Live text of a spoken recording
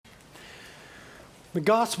The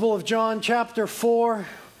Gospel of John, chapter 4.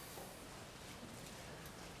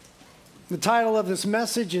 The title of this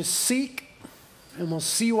message is Seek, and we'll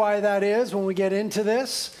see why that is when we get into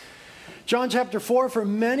this. John chapter 4, for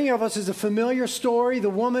many of us, is a familiar story, the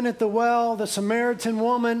woman at the well, the Samaritan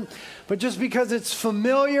woman. But just because it's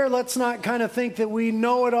familiar, let's not kind of think that we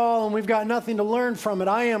know it all and we've got nothing to learn from it.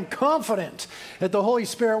 I am confident that the Holy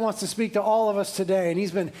Spirit wants to speak to all of us today, and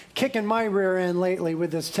he's been kicking my rear end lately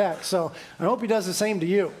with this text. So I hope he does the same to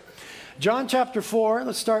you. John chapter 4,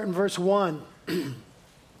 let's start in verse 1.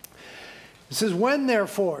 It says, when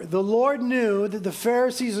therefore the Lord knew that the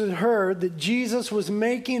Pharisees had heard that Jesus was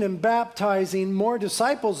making and baptizing more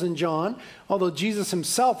disciples than John, although Jesus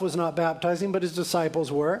himself was not baptizing, but his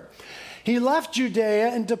disciples were, he left Judea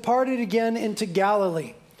and departed again into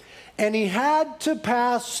Galilee. And he had to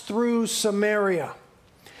pass through Samaria.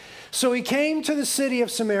 So he came to the city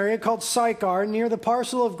of Samaria called Sychar, near the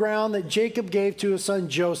parcel of ground that Jacob gave to his son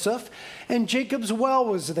Joseph, and Jacob's well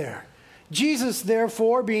was there. Jesus,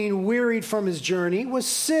 therefore, being wearied from his journey, was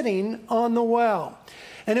sitting on the well.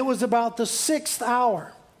 And it was about the 6th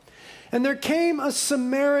hour. And there came a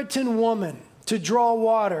Samaritan woman to draw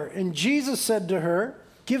water. And Jesus said to her,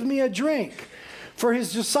 give me a drink. For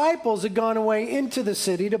his disciples had gone away into the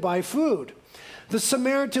city to buy food. The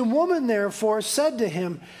Samaritan woman, therefore, said to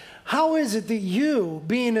him, how is it that you,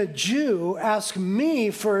 being a Jew, ask me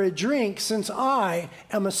for a drink, since I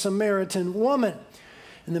am a Samaritan woman?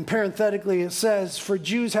 And then parenthetically it says, for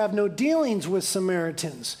Jews have no dealings with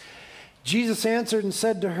Samaritans. Jesus answered and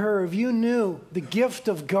said to her, if you knew the gift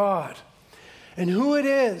of God and who it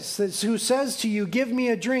is who says to you, give me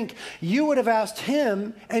a drink, you would have asked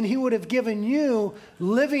him and he would have given you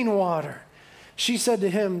living water. She said to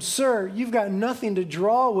him, sir, you've got nothing to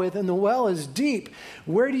draw with and the well is deep.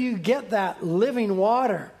 Where do you get that living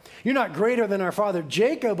water? You're not greater than our father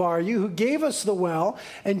Jacob, are you, who gave us the well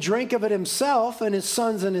and drank of it himself and his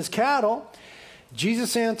sons and his cattle?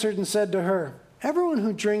 Jesus answered and said to her, everyone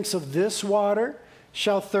who drinks of this water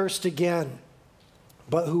shall thirst again.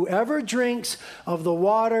 But whoever drinks of the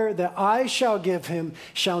water that I shall give him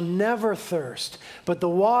shall never thirst. But the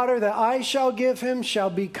water that I shall give him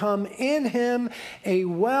shall become in him a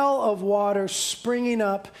well of water springing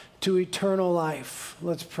up to eternal life.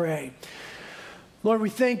 Let's pray. Lord,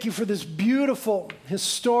 we thank you for this beautiful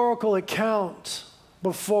historical account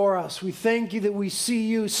before us. We thank you that we see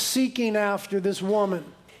you seeking after this woman,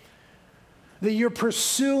 that you're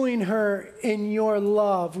pursuing her in your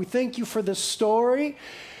love. We thank you for this story,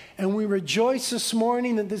 and we rejoice this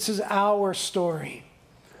morning that this is our story,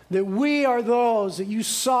 that we are those that you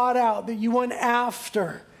sought out, that you went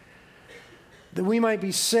after, that we might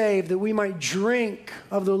be saved, that we might drink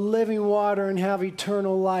of the living water and have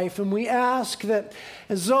eternal life. And we ask that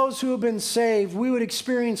as those who have been saved, we would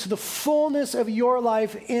experience the fullness of your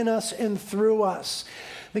life in us and through us.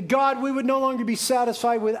 That God, we would no longer be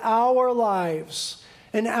satisfied with our lives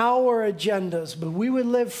and our agendas, but we would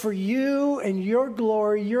live for you and your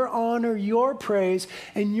glory, your honor, your praise,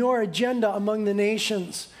 and your agenda among the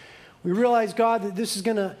nations. We realize, God, that this is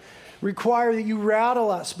going to require that you rattle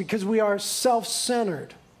us because we are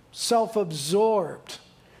self-centered, self-absorbed.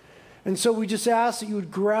 And so we just ask that you would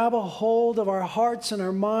grab a hold of our hearts and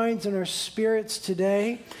our minds and our spirits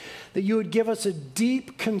today, that you would give us a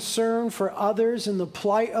deep concern for others and the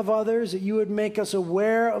plight of others, that you would make us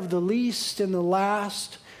aware of the least and the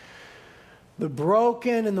last, the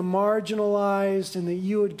broken and the marginalized, and that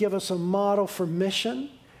you would give us a model for mission,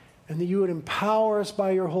 and that you would empower us by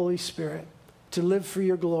your Holy Spirit to live for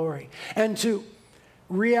your glory, and to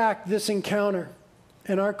react this encounter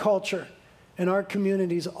in our culture, in our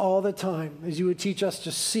communities all the time, as you would teach us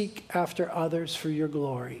to seek after others for your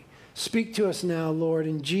glory. Speak to us now, Lord,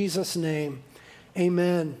 in Jesus' name,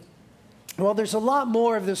 amen. Well, there's a lot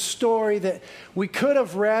more of this story that we could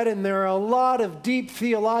have read, and there are a lot of deep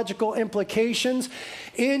theological implications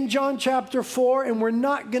in John chapter 4, and we're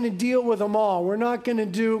not going to deal with them all. We're not going to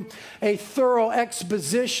do a thorough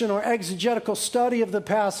exposition or exegetical study of the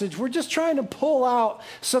passage. We're just trying to pull out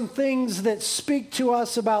some things that speak to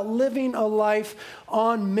us about living a life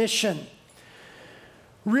on mission,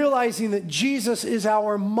 realizing that Jesus is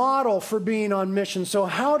our model for being on mission. So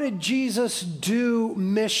how did Jesus do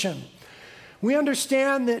mission? We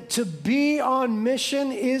understand that to be on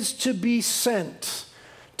mission is to be sent.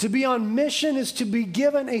 To be on mission is to be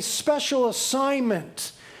given a special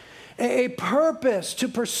assignment, a purpose to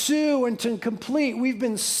pursue and to complete. We've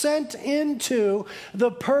been sent into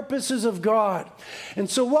the purposes of God. And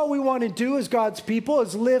so what we want to do as God's people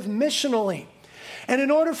is live missionally. And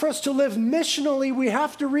in order for us to live missionally, we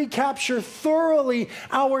have to recapture thoroughly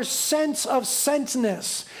our sense of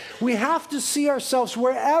sentness. We have to see ourselves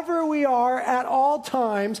wherever we are at all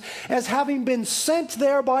times as having been sent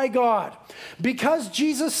there by God. Because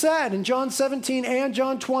Jesus said in John 17 and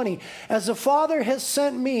John 20, as the Father has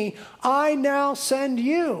sent me, I now send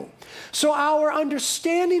you. So our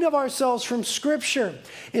understanding of ourselves from Scripture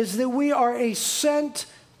is that we are a sent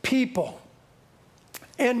people.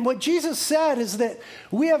 And what Jesus said is that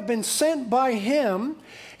we have been sent by him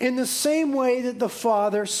in the same way that the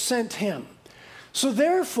Father sent him. So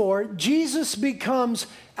therefore, Jesus becomes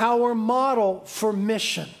our model for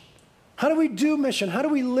mission. How do we do mission? How do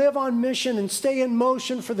we live on mission and stay in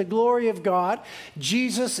motion for the glory of God?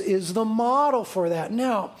 Jesus is the model for that.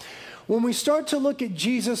 Now, when we start to look at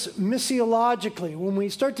Jesus missiologically, when we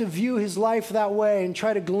start to view his life that way and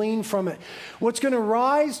try to glean from it, what's going to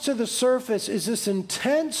rise to the surface is this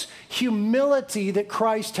intense humility that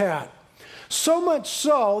Christ had. So much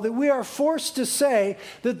so that we are forced to say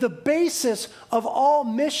that the basis of all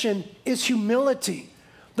mission is humility.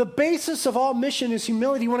 The basis of all mission is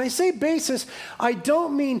humility. When I say basis, I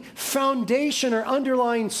don't mean foundation or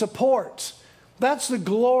underlying support. That's the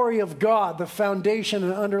glory of God, the foundation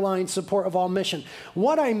and underlying support of all mission.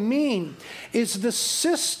 What I mean is the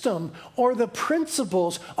system or the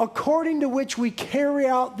principles according to which we carry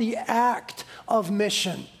out the act of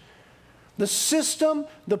mission. The system,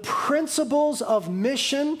 the principles of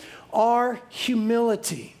mission are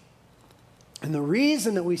humility. And the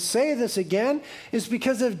reason that we say this again is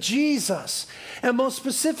because of Jesus, and most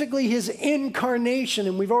specifically his incarnation,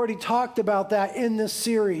 and we've already talked about that in this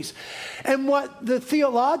series. And what the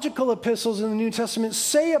theological epistles in the New Testament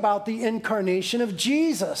say about the incarnation of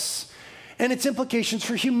Jesus and its implications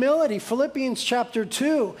for humility. Philippians chapter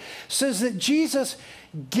 2 says that Jesus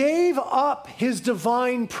gave up his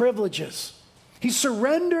divine privileges. He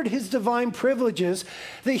surrendered his divine privileges,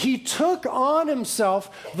 that he took on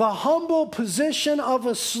himself the humble position of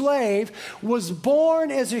a slave, was born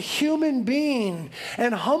as a human being,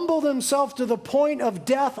 and humbled himself to the point of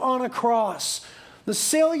death on a cross. The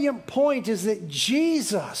salient point is that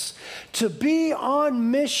Jesus, to be on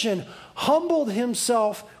mission, humbled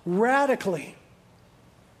himself radically.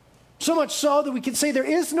 So much so that we can say there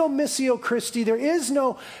is no Missio Christi, there is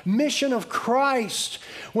no mission of Christ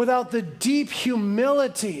without the deep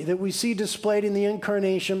humility that we see displayed in the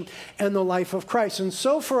incarnation and the life of Christ. And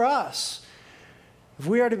so for us, if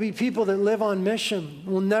we are to be people that live on mission,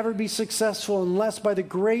 we'll never be successful unless by the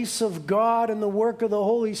grace of God and the work of the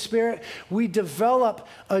Holy Spirit, we develop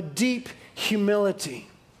a deep humility.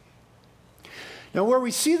 Now, where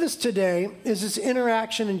we see this today is this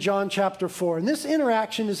interaction in John chapter 4. And this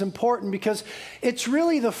interaction is important because it's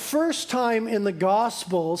really the first time in the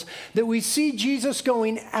Gospels that we see Jesus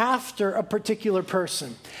going after a particular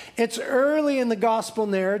person. It's early in the Gospel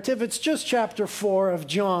narrative. It's just chapter 4 of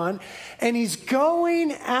John. And he's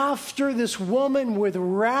going after this woman with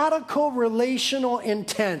radical relational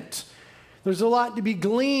intent. There's a lot to be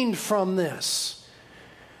gleaned from this.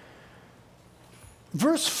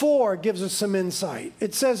 Verse 4 gives us some insight.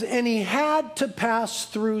 It says, and he had to pass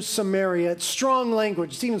through Samaria. It's strong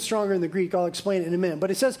language. It's even stronger in the Greek. I'll explain it in a minute. But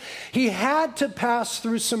it says he had to pass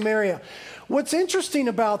through Samaria. What's interesting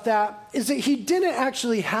about that is that he didn't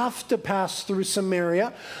actually have to pass through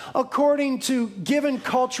Samaria according to given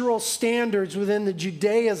cultural standards within the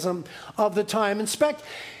Judaism of the time. In fact,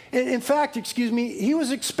 he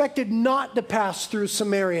was expected not to pass through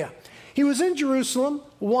Samaria. He was in Jerusalem,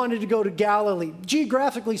 wanted to go to Galilee.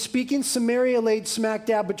 Geographically speaking, Samaria laid smack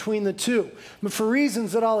dab between the two. But for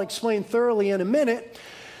reasons that I'll explain thoroughly in a minute,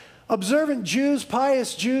 observant Jews,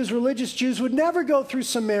 pious Jews, religious Jews would never go through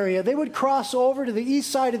Samaria. They would cross over to the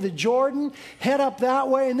east side of the Jordan, head up that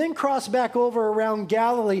way, and then cross back over around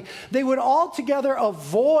Galilee. They would altogether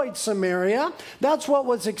avoid Samaria. That's what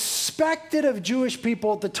was expected of Jewish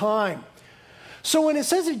people at the time. So when it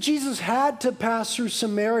says that Jesus had to pass through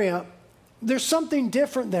Samaria, there's something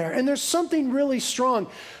different there, and there's something really strong.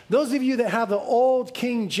 Those of you that have the old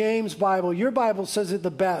King James Bible, your Bible says it the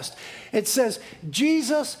best. It says,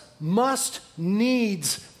 Jesus must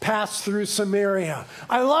needs pass through Samaria.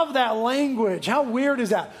 I love that language. How weird is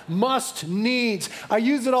that? Must needs. I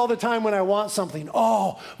use it all the time when I want something.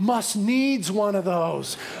 Oh, must needs one of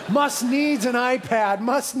those. Must needs an iPad.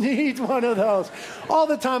 Must needs one of those. All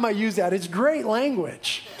the time I use that. It's great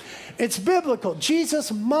language. It's biblical.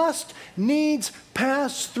 Jesus must needs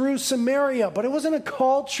pass through Samaria. But it wasn't a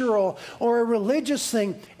cultural or a religious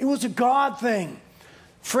thing. It was a God thing.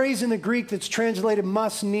 Phrase in the Greek that's translated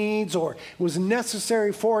must needs, or was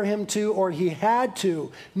necessary for him to, or he had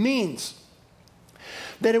to, means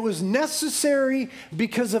that it was necessary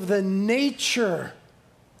because of the nature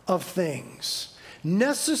of things.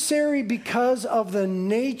 Necessary because of the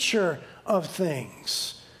nature of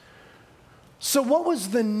things. So what was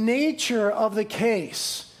the nature of the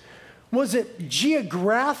case? Was it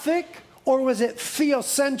geographic or was it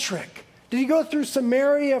theocentric? Did he go through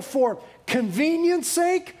Samaria for convenience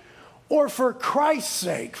sake or for Christ's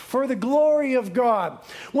sake, for the glory of God?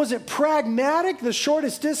 Was it pragmatic, the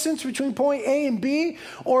shortest distance between point A and B,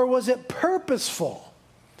 or was it purposeful?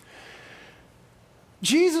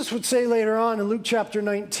 Jesus would say later on in Luke chapter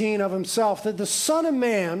 19 of himself that the Son of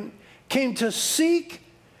Man came to seek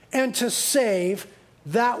and to save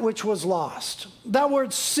that which was lost. That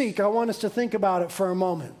word seek, I want us to think about it for a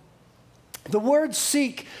moment. The word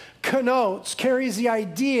seek carries the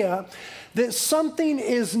idea that something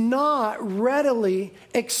is not readily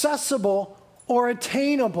accessible or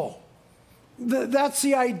attainable. That's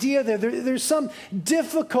the idea there. There's some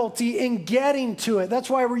difficulty in getting to it. That's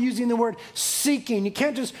why we're using the word seeking. You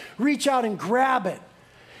can't just reach out and grab it.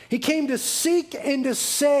 He came to seek and to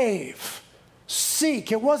save.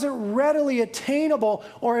 Seek. It wasn't readily attainable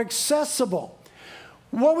or accessible.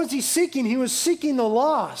 What was he seeking? He was seeking the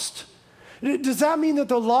lost. Does that mean that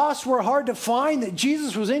the lost were hard to find, that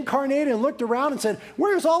Jesus was incarnated and looked around and said,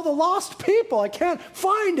 "Where's all the lost people? I can't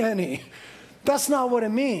find any"? That's not what it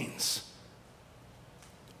means.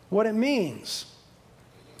 What it means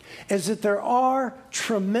is that there are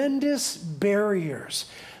tremendous barriers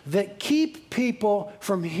that keep people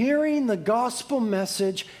from hearing the gospel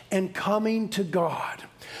message and coming to God.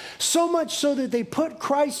 So much so that they put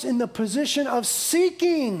Christ in the position of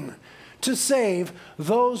seeking to save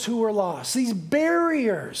those who were lost. These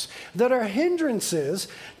barriers that are hindrances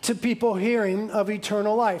to people hearing of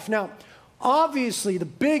eternal life. Now, obviously, the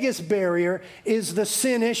biggest barrier is the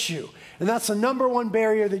sin issue. And that's the number one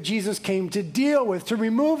barrier that Jesus came to deal with, to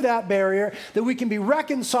remove that barrier, that we can be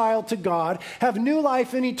reconciled to God, have new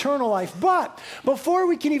life and eternal life. But before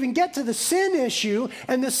we can even get to the sin issue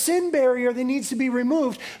and the sin barrier that needs to be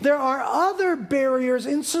removed, there are other barriers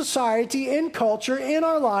in society, in culture, in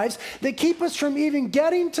our lives that keep us from even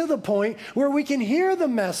getting to the point where we can hear the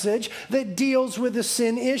message that deals with the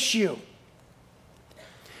sin issue.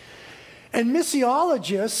 And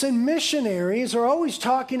missiologists and missionaries are always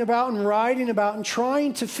talking about and writing about and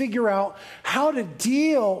trying to figure out how to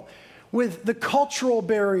deal with the cultural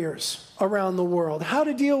barriers around the world, how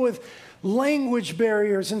to deal with language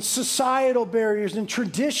barriers and societal barriers and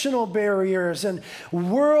traditional barriers and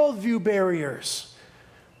worldview barriers.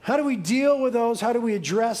 How do we deal with those? How do we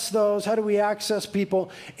address those? How do we access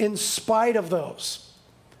people in spite of those?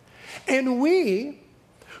 And we,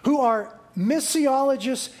 who are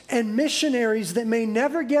missiologists and missionaries that may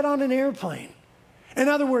never get on an airplane. In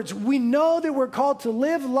other words, we know that we're called to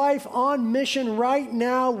live life on mission right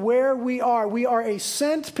now where we are. We are a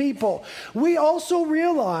sent people. We also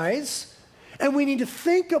realize, and we need to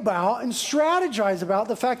think about and strategize about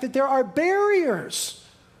the fact that there are barriers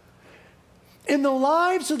in the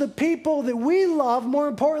lives of the people that we love, more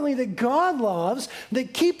importantly, that God loves,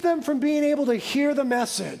 that keep them from being able to hear the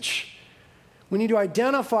message. We need to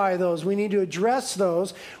identify those. We need to address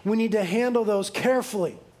those. We need to handle those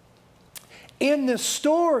carefully. In this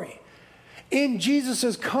story, in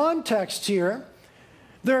Jesus' context here,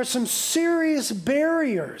 there are some serious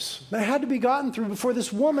barriers that had to be gotten through before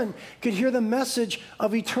this woman could hear the message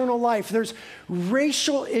of eternal life. There's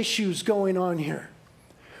racial issues going on here,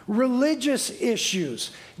 religious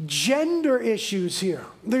issues, gender issues here.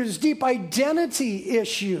 There's deep identity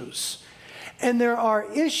issues. And there are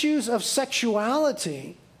issues of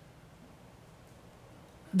sexuality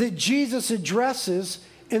that Jesus addresses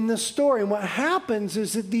in the story. And what happens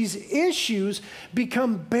is that these issues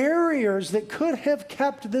become barriers that could have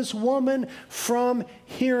kept this woman from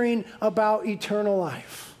hearing about eternal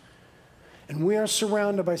life. And we are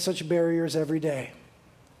surrounded by such barriers every day.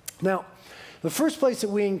 Now, the first place that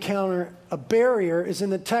we encounter a barrier is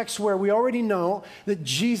in the text where we already know that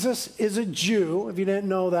Jesus is a Jew. If you didn't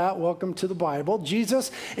know that, welcome to the Bible.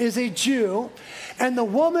 Jesus is a Jew, and the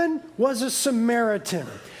woman was a Samaritan.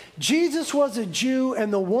 Jesus was a Jew,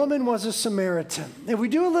 and the woman was a Samaritan. If we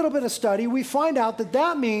do a little bit of study, we find out that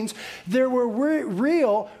that means there were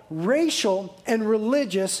real racial and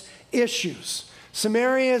religious issues.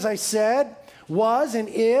 Samaria, as I said, was and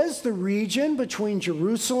is the region between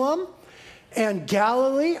Jerusalem and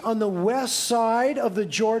Galilee on the west side of the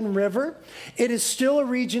Jordan River. It is still a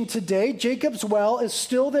region today. Jacob's Well is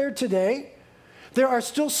still there today. There are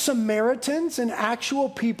still Samaritans, an actual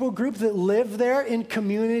people group that live there in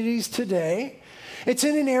communities today. It's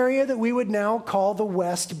in an area that we would now call the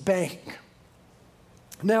West Bank.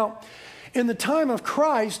 Now, In the time of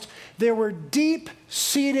Christ, there were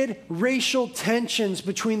deep-seated racial tensions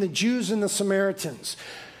between the Jews and the Samaritans.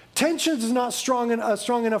 Tensions is not a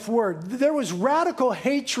strong enough word. There was radical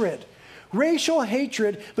hatred, racial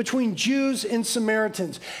hatred between Jews and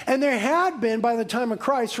Samaritans. And there had been by the time of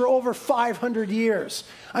Christ for over 500 years.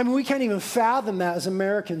 I mean, we can't even fathom that as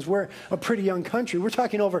Americans. We're a pretty young country. We're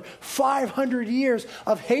talking over 500 years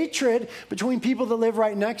of hatred between people that live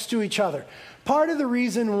right next to each other. Part of the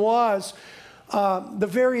reason was the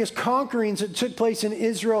various conquerings that took place in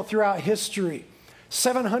Israel throughout history.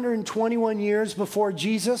 721 years before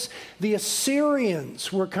Jesus, the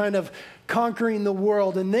Assyrians were kind of conquering the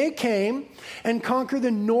world. And they came and conquered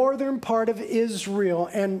the northern part of Israel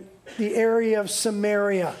and the area of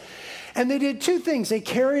Samaria. And they did two things. They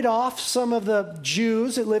carried off some of the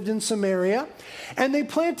Jews that lived in Samaria, and they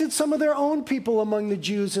planted some of their own people among the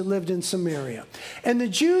Jews that lived in Samaria. And the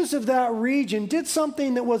Jews of that region did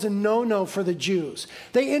something that was a no-no for the Jews.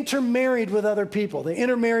 They intermarried with other people. They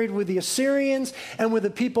intermarried with the Assyrians and with a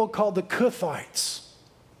people called the Kuthites.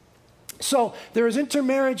 So there was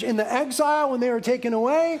intermarriage in the exile when they were taken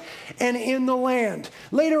away and in the land.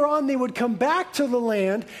 Later on, they would come back to the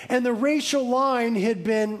land, and the racial line had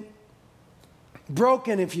been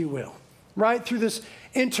broken, if you will, right, through this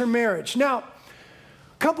intermarriage. Now, a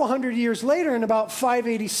couple hundred years later, in about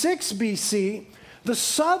 586 BC, the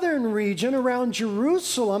southern region around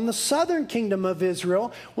Jerusalem, the southern kingdom of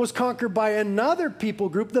Israel, was conquered by another people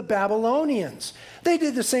group, the Babylonians. They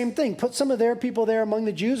did the same thing, put some of their people there among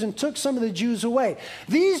the Jews and took some of the Jews away.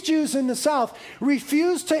 These Jews in the south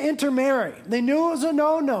refused to intermarry. They knew it was a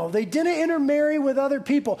no-no. They didn't intermarry with other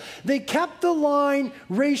people. They kept the line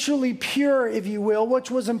racially pure, if you will,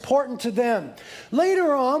 which was important to them.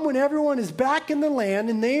 Later on, when everyone is back in the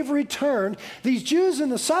land and they've returned, these Jews in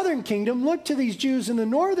the southern kingdom looked to these Jews in the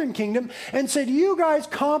northern kingdom and said, you guys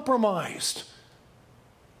compromised.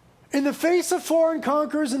 In the face of foreign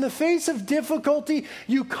conquerors, in the face of difficulty,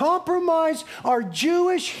 you compromised our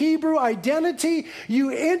Jewish Hebrew identity.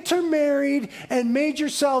 You intermarried and made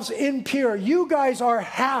yourselves impure. You guys are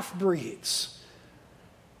half-breeds.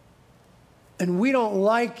 And we don't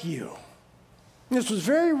like you. This was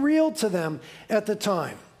very real to them at the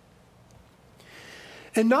time.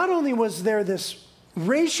 And not only was there this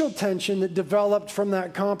racial tension that developed from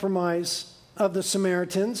that compromise of the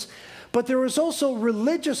Samaritans, but there was also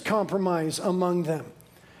religious compromise among them.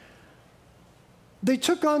 They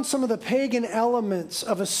took on some of the pagan elements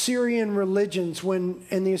of Assyrian religions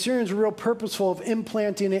and the Assyrians were real purposeful of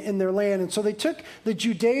implanting it in their land. And so they took the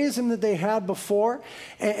Judaism that they had before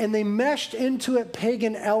and they meshed into it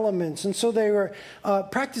pagan elements. And so they were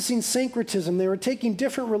practicing syncretism. They were taking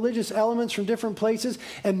different religious elements from different places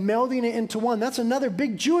and melding it into one. That's another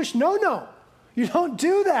big Jewish no-no. You don't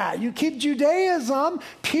do that. You keep Judaism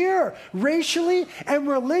pure, racially and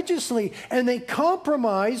religiously. And they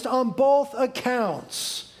compromised on both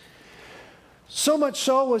accounts. So much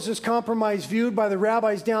so was this compromise viewed by the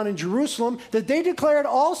rabbis down in Jerusalem that they declared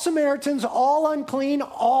all Samaritans all unclean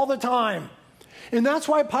all the time. And that's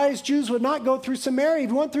why pious Jews would not go through Samaria.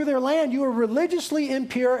 If you went through their land, you were religiously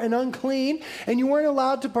impure and unclean, and you weren't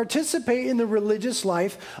allowed to participate in the religious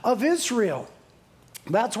life of Israel.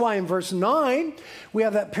 That's why in verse 9, we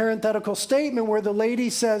have that parenthetical statement where the lady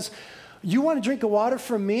says, you want to drink of water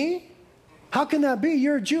from me? How can that be?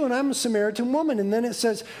 You're a Jew and I'm a Samaritan woman. And then it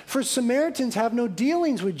says, for Samaritans have no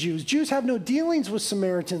dealings with Jews. Jews have no dealings with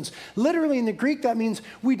Samaritans. Literally in the Greek, that means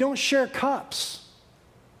we don't share cups.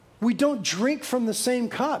 We don't drink from the same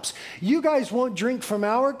cups. You guys won't drink from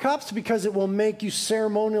our cups because it will make you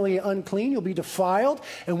ceremonially unclean. You'll be defiled.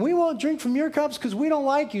 And we won't drink from your cups because we don't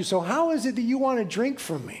like you. So how is it that you want to drink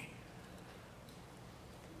from me?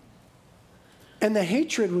 And the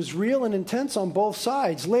hatred was real and intense on both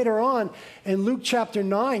sides. Later on, in Luke chapter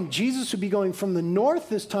 9, Jesus would be going from the north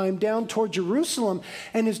this time down toward Jerusalem,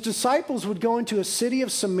 and his disciples would go into a city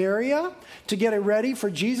of Samaria to get it ready for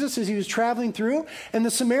Jesus as he was traveling through. And the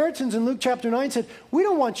Samaritans in Luke chapter 9 said, we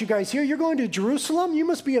don't want you guys here. You're going to Jerusalem. You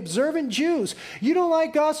must be observant Jews. You don't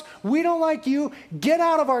like us. We don't like you. Get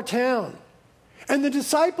out of our town. And the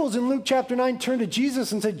disciples in Luke chapter 9 turned to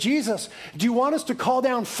Jesus and said, Jesus, do you want us to call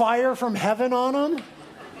down fire from heaven on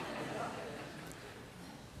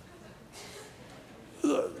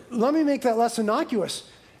them? Let me make that less innocuous.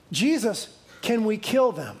 Jesus, can we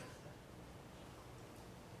kill them?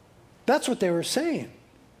 That's what they were saying.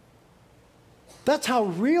 That's how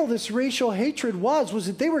real this racial hatred was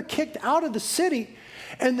that they were kicked out of the city.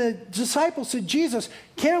 And the disciples said, Jesus,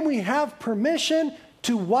 can we have permission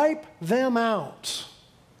to wipe them out?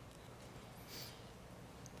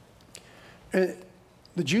 And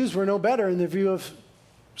the Jews were no better in the view of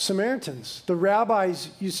Samaritans. The rabbis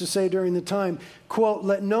used to say during the time, quote,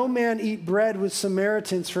 "Let no man eat bread with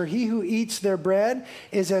Samaritans, for he who eats their bread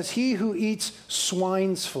is as he who eats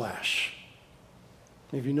swine's flesh."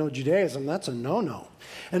 If you know Judaism, that's a no-no.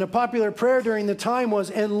 And a popular prayer during the time was,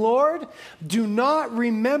 "And Lord, do not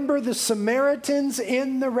remember the Samaritans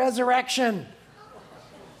in the resurrection."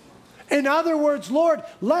 In other words, Lord,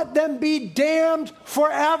 let them be damned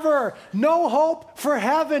forever. No hope for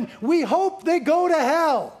heaven. We hope they go to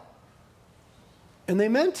hell. And they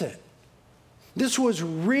meant it. This was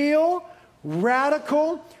real,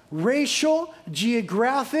 radical, racial,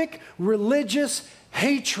 geographic, religious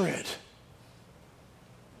hatred.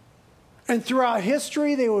 And throughout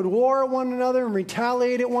history, they would war at one another and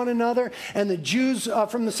retaliate at one another. And the Jews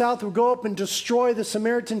from the south would go up and destroy the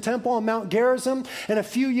Samaritan temple on Mount Gerizim. And a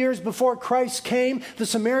few years before Christ came, the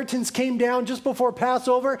Samaritans came down just before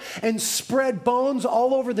Passover and spread bones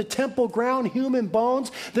all over the temple ground, human bones,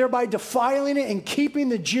 thereby defiling it and keeping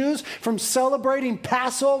the Jews from celebrating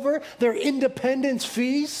Passover, their independence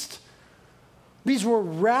feast. These were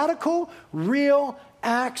radical, real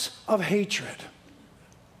acts of hatred.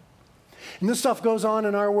 And this stuff goes on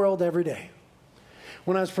in our world every day.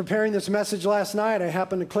 When I was preparing this message last night, I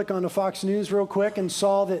happened to click onto Fox News real quick and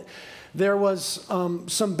saw that there was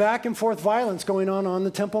some back and forth violence going on the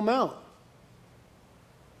Temple Mount.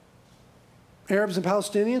 Arabs and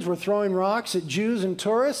Palestinians were throwing rocks at Jews and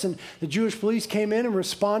tourists, and the Jewish police came in and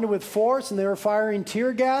responded with force, and they were firing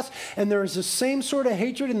tear gas, and there was the same sort of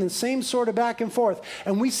hatred and the same sort of back and forth.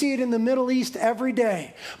 And we see it in the Middle East every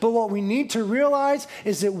day. But what we need to realize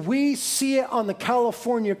is that we see it on the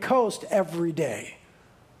California coast every day.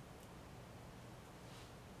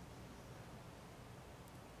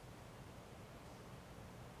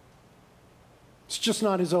 It's just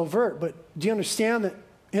not as overt, but do you understand that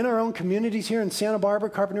in our own communities here in Santa Barbara,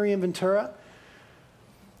 Carpinteria, and Ventura,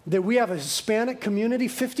 that we have a Hispanic community,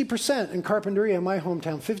 50% in Carpinteria, my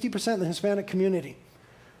hometown, 50% in the Hispanic community.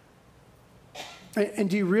 And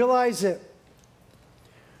do you realize that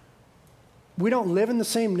we don't live in the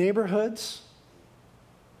same neighborhoods?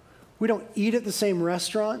 We don't eat at the same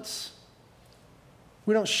restaurants?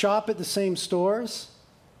 We don't shop at the same stores?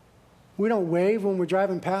 We don't wave when we're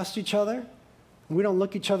driving past each other? We don't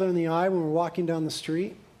look each other in the eye when we're walking down the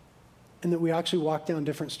street, and that we actually walk down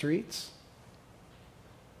different streets?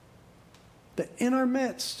 That in our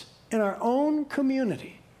midst, in our own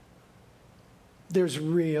community, there's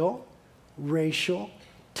real racial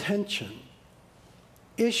tension,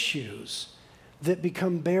 issues that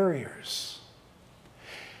become barriers.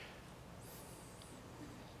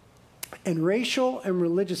 And racial and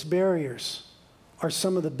religious barriers are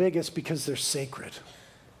some of the biggest because they're sacred.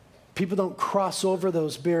 People don't cross over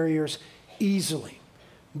those barriers easily.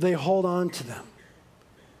 They hold on to them.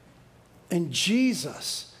 And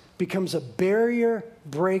Jesus becomes a barrier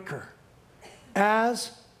breaker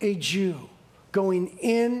as a Jew going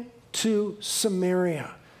into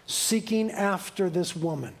Samaria, seeking after this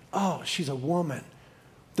woman. Oh, she's a woman.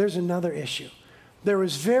 There's another issue. There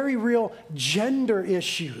was very real gender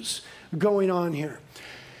issues going on here.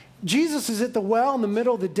 Jesus is at the well in the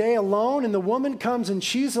middle of the day alone, and the woman comes and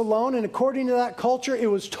she's alone, and according to that culture, it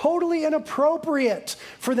was totally inappropriate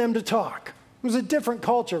for them to talk. It was a different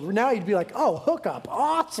culture. Now you'd be like, oh, hookup,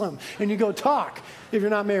 awesome, and you go talk if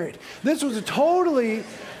you're not married. This was a totally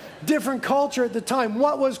different culture at the time.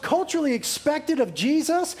 What was culturally expected of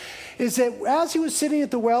Jesus is that as he was sitting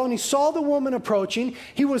at the well and he saw the woman approaching,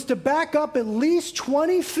 he was to back up at least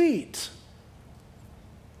 20 feet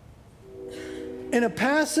in a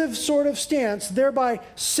passive sort of stance, thereby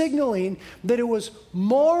signaling that it was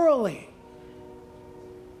morally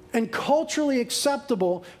and culturally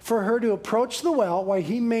acceptable for her to approach the well while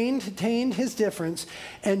he maintained his difference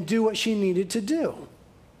and do what she needed to do.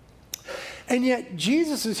 And yet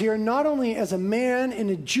Jesus is here not only as a man and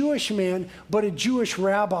a Jewish man, but a Jewish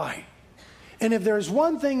rabbi. And if there's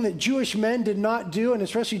one thing that Jewish men did not do, and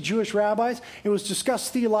especially Jewish rabbis, it was discuss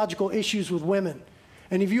theological issues with women.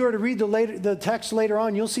 And if you were to read the text later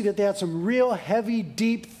on, you'll see that they had some real heavy,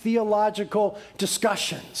 deep theological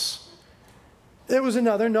discussions. There was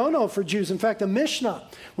another no-no for Jews. In fact, the Mishnah,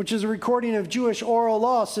 which is a recording of Jewish oral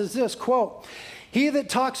law, says this, quote, "He that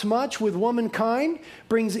talks much with womankind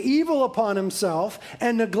brings evil upon himself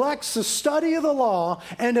and neglects the study of the law,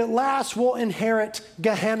 and at last will inherit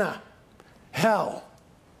Gehenna, hell."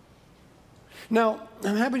 Now,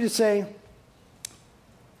 I'm happy to say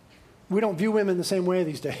we don't view women the same way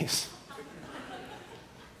these days.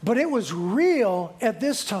 But it was real at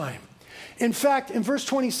this time. In fact, in verse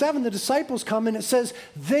 27, the disciples come and it says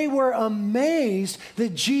they were amazed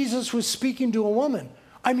that Jesus was speaking to a woman.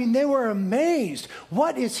 I mean, they were amazed.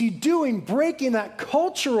 What is he doing, breaking that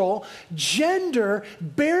cultural, gender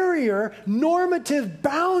barrier, normative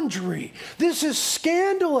boundary? This is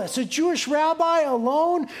scandalous. A Jewish rabbi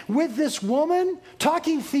alone with this woman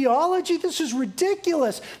talking theology? This is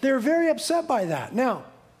ridiculous. They're very upset by that. Now,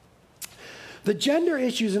 the gender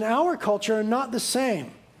issues in our culture are not the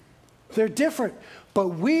same. They're different, but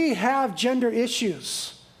we have gender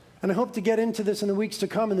issues. And I hope to get into this in the weeks to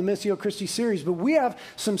come in the Missio Christi series, but we have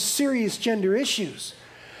some serious gender issues.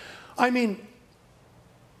 I mean,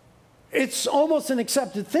 it's almost an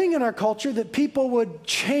accepted thing in our culture that people would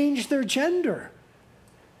change their gender.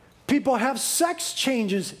 People have sex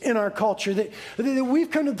changes in our culture that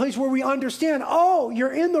we've come to the place where we understand, oh,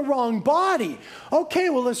 you're in the wrong body.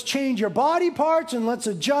 Okay, well, let's change your body parts and let's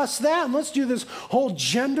adjust that and let's do this whole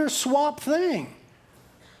gender swap thing.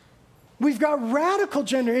 We've got radical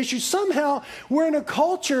gender issues. Somehow we're in a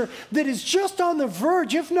culture that is just on the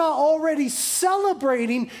verge, if not already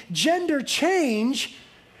celebrating gender change,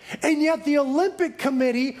 and yet the Olympic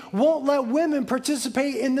Committee won't let women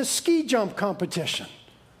participate in the ski jump competition.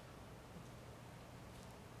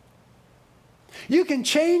 You can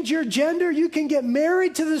change your gender, you can get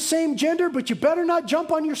married to the same gender, but you better not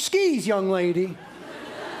jump on your skis, young lady.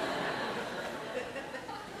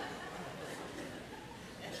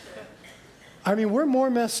 I mean, we're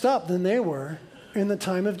more messed up than they were in the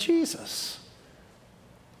time of Jesus.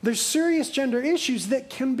 There's serious gender issues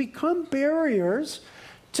that can become barriers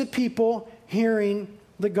to people hearing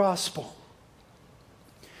the gospel.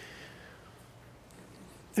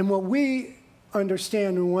 And what we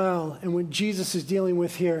understand well and what Jesus is dealing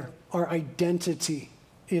with here are identity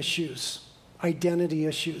issues. Identity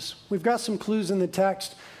issues. We've got some clues in the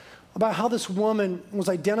text about how this woman was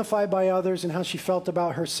identified by others and how she felt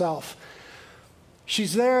about herself.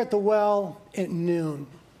 She's there at the well at noon.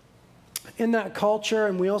 In that culture,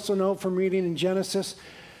 and we also know from reading in Genesis,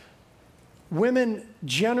 women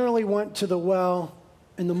generally went to the well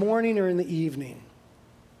in the morning or in the evening.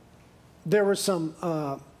 There were some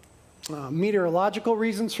meteorological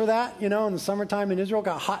reasons for that. You know, in the summertime in Israel, it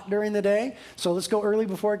got hot during the day. So let's go early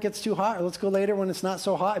before it gets too hot, or let's go later when it's not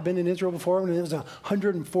so hot. I've been in Israel before when it was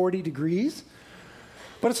 140 degrees.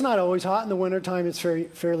 But it's not always hot. In the wintertime, it's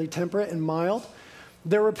fairly temperate and mild.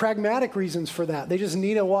 There were pragmatic reasons for that. They just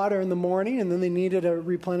needed water in the morning, and then they needed to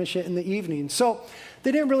replenish it in the evening. So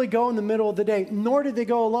they didn't really go in the middle of the day, nor did they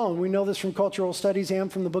go alone. We know this from cultural studies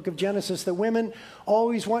and from the book of Genesis, that women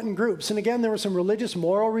always went in groups. And again, there were some religious,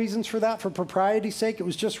 moral reasons for that. For propriety's sake, it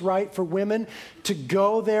was just right for women to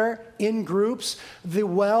go there in groups. The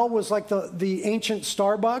well was like the ancient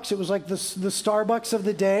Starbucks. It was like the Starbucks of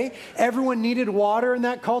the day. Everyone needed water in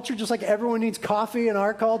that culture, just like everyone needs coffee in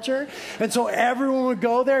our culture. And so everyone would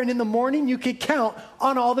go there, and in the morning, you could count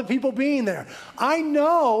on all the people being there. I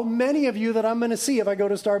know many of you that I'm going to see if I go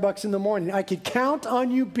to Starbucks in the morning. I could count on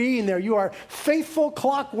you being there. You are faithful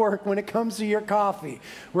clockwork when it comes to your coffee,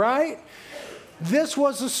 right? This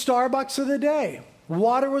was the Starbucks of the day.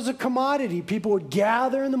 Water was a commodity. People would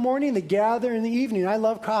gather in the morning, they gather in the evening. I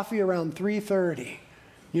love coffee around 3:30.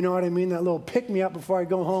 You know what I mean? That little pick-me-up before I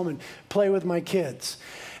go home and play with my kids.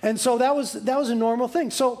 And so that was a normal thing.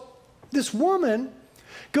 So this woman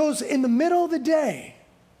goes in the middle of the day,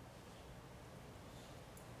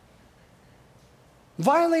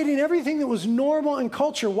 violating everything that was normal in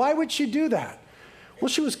culture. Why would she do that? Well,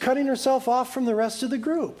 she was cutting herself off from the rest of the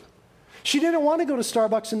group. She didn't want to go to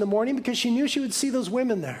Starbucks in the morning because she knew she would see those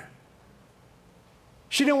women there.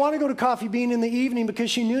 She didn't want to go to Coffee Bean in the evening because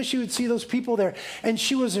she knew she would see those people there. And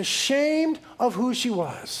she was ashamed of who she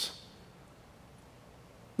was.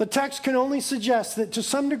 The text can only suggest that to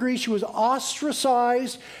some degree she was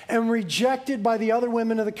ostracized and rejected by the other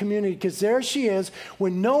women of the community, because there she is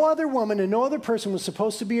when no other woman and no other person was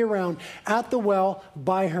supposed to be around at the well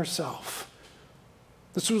by herself.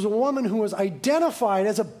 This was a woman who was identified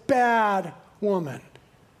as a bad woman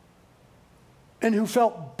and who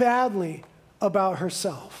felt badly about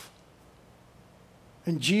herself.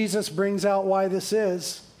 And Jesus brings out why this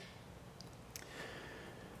is.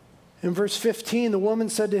 In verse 15, the woman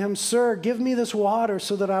said to him, "Sir, give me this water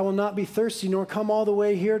so that I will not be thirsty, nor come all the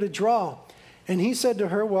way here to draw." And he said to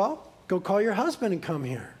her, "Well, go call your husband and come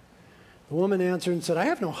here." The woman answered and said, "I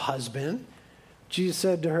have no husband." Jesus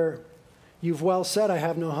said to her, "You've well said, I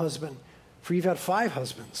have no husband, for you've had 5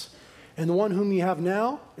 husbands, and the one whom you have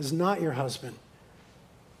now is not your husband.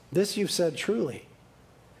 This you've said truly."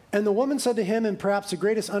 And the woman said to him, in perhaps the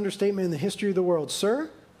greatest understatement in the history of the world, "Sir,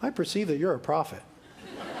 I perceive that you're a prophet."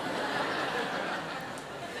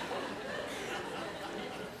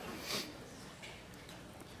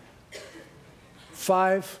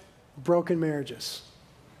 Five broken marriages.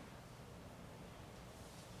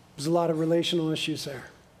 There's a lot of relational issues there.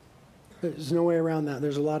 There's no way around that.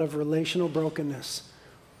 There's a lot of relational brokenness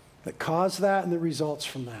that caused that and that results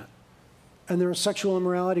from that. And there was sexual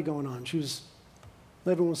immorality going on. She was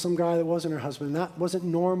living with some guy that wasn't her husband. That wasn't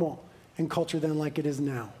normal in culture then like it is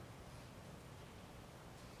now.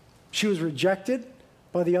 She was rejected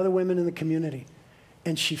by the other women in the community,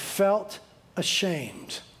 and she felt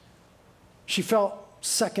ashamed. She felt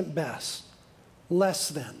second best, less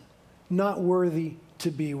than, not worthy to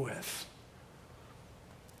be with.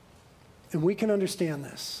 And we can understand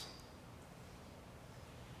this.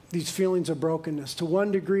 These feelings of brokenness, to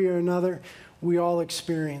one degree or another, we all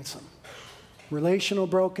experience them. Relational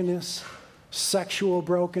brokenness, sexual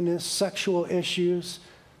issues,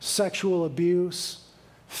 sexual abuse,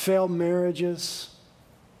 failed marriages.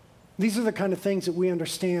 These are the kind of things that we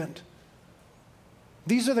understand.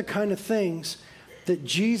 These are the kind of things that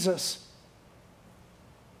Jesus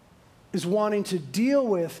is wanting to deal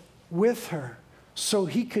with her so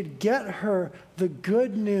he could get her the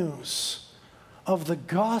good news of the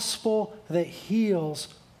gospel that heals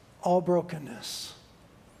all brokenness.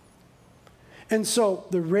 And so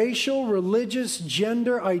the racial, religious,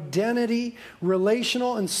 gender, identity,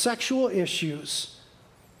 relational, and sexual issues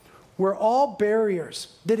were all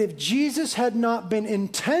barriers that if Jesus had not been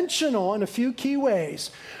intentional in a few key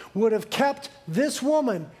ways, would have kept this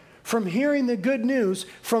woman from hearing the good news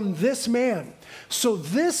from this man. So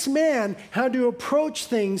this man had to approach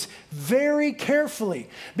things very carefully,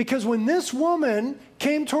 because when this woman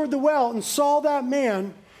came toward the well and saw that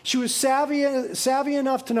man, she was savvy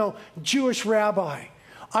enough to know, Jewish rabbi.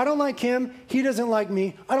 I don't like him. He doesn't like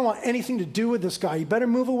me. I don't want anything to do with this guy. You better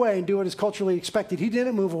move away and do what is culturally expected. He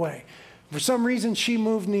didn't move away. For some reason, she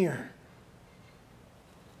moved near.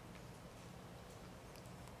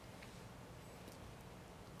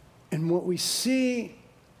 And what we see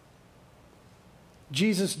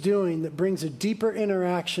Jesus doing that brings a deeper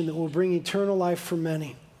interaction that will bring eternal life for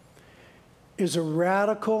many is a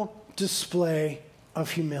radical display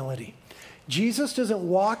of humility. Jesus doesn't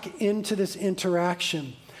walk into this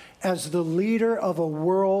interaction as the leader of a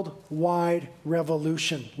worldwide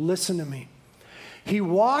revolution. Listen to me. He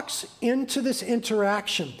walks into this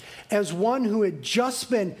interaction as one who had just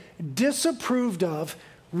been disapproved of,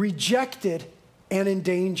 rejected, and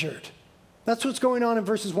endangered. That's what's going on in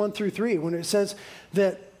verses 1 through 3 when it says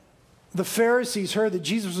that the Pharisees heard that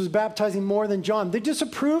Jesus was baptizing more than John. They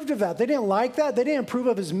disapproved of that. They didn't like that. They didn't approve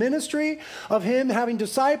of his ministry, of him having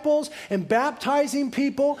disciples and baptizing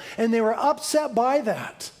people, and they were upset by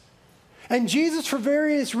that. And Jesus, for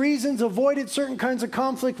various reasons, avoided certain kinds of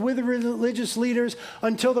conflict with the religious leaders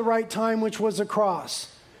until the right time, which was the cross.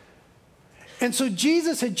 And so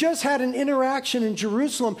Jesus had just had an interaction in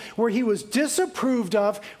Jerusalem where he was disapproved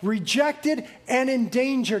of, rejected, and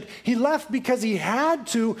endangered. He left because he had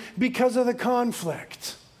to, because of the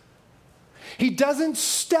conflict. He doesn't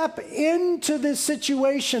step into this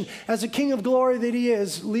situation as a king of glory that he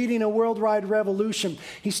is, leading a worldwide revolution.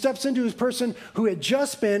 He steps into his person who had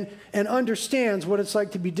just been and understands what it's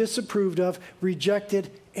like to be disapproved of,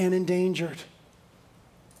 rejected, and endangered.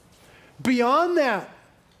 Beyond that,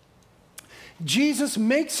 Jesus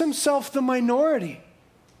makes himself the minority.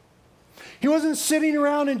 He wasn't sitting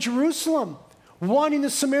around in Jerusalem wanting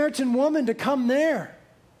the Samaritan woman to come there,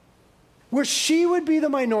 where she would be the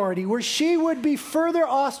minority, where she would be further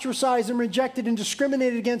ostracized and rejected and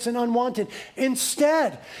discriminated against and unwanted.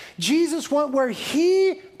 Instead, Jesus went where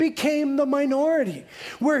he became the minority,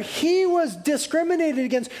 where he was discriminated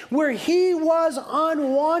against, where he was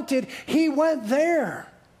unwanted. He went there.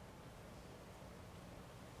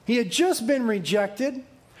 He had just been rejected.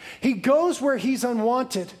 He goes where he's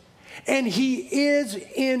unwanted, and he is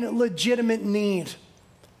in legitimate need.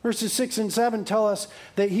 Verses 6 and 7 tell us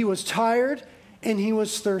that he was tired and he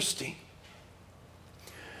was thirsty.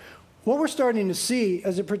 What we're starting to see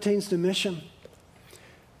as it pertains to mission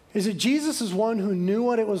is that Jesus is one who knew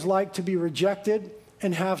what it was like to be rejected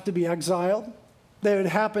and have to be exiled. That had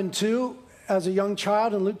happened too as a young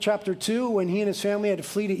child in Luke chapter 2 when he and his family had to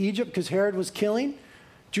flee to Egypt because Herod was killing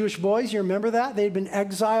Jewish boys. You remember that? They had been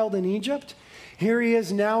exiled in Egypt. Here he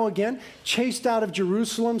is now again, chased out of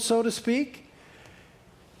Jerusalem, so to speak.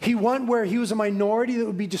 He went where he was a minority that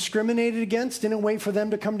would be discriminated against, didn't wait for them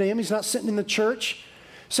to come to him. He's not sitting in the church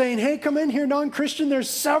saying, hey, come in here, non-Christian. There's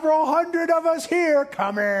several hundred of us here.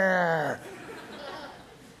 Come here.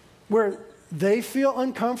 Where they feel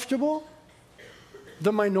uncomfortable,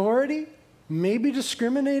 the minority may be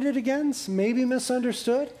discriminated against, maybe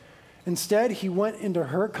misunderstood. Instead, he went into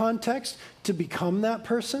her context to become that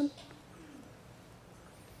person.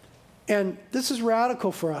 And this is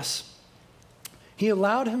radical for us. He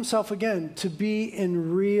allowed himself again to be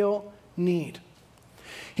in real need.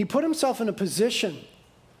 He put himself in a position,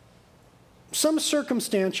 some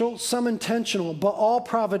circumstantial, some intentional, but all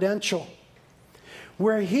providential,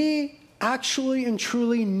 where he actually and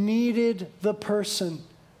truly needed the person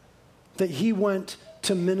that he went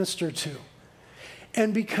to minister to.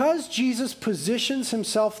 And because Jesus positions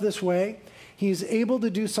himself this way, he is able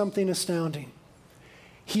to do something astounding.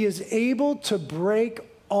 He is able to break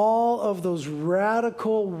all of those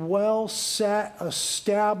radical, well-set,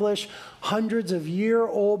 established, hundreds of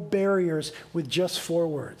year-old barriers with just 4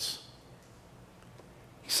 words.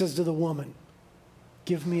 He says to the woman,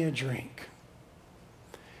 "Give me a drink."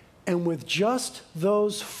 And with just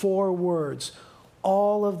those 4 words,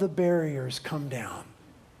 all of the barriers come down.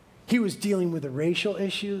 He was dealing with the racial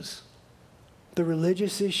issues, the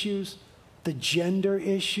religious issues, the gender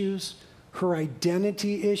issues, her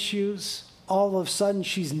identity issues. All of a sudden,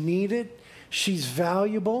 she's needed. She's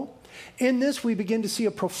valuable. In this, we begin to see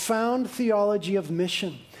a profound theology of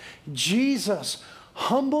mission. Jesus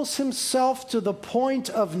humbles himself to the point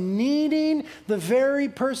of needing the very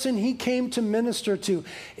person he came to minister to.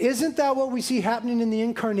 Isn't that what we see happening in the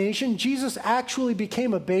incarnation? Jesus actually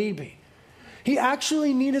became a baby. He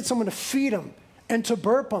actually needed someone to feed him and to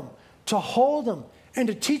burp him, to hold him, and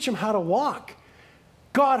to teach him how to walk.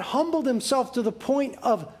 God humbled himself to the point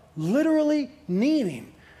of literally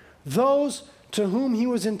needing those to whom he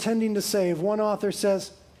was intending to save. One author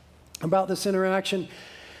says about this interaction,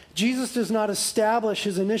 Jesus does not establish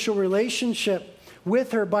his initial relationship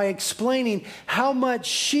with her by explaining how much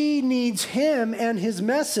she needs him and his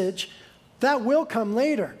message. That will come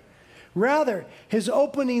later. Rather, his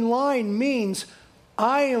opening line means,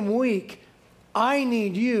 I am weak. I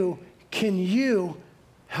need you. Can you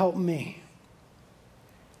help me?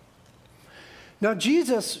 Now,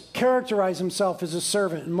 Jesus characterized himself as a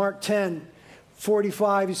servant. In Mark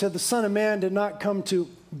 10:45, he said, the Son of Man did not come to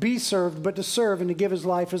be served, but to serve and to give his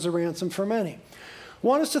life as a ransom for many. I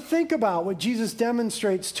want us to think about what Jesus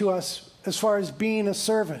demonstrates to us as far as being a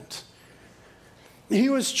servant. He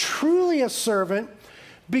was truly a servant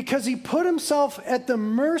because he put himself at the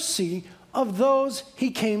mercy of those he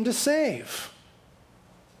came to save.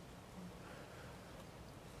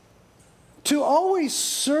 To always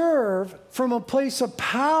serve from a place of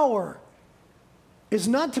power is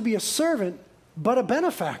not to be a servant, but a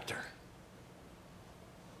benefactor.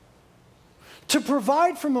 To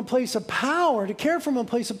provide from a place of power, to care from a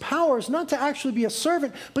place of power, is not to actually be a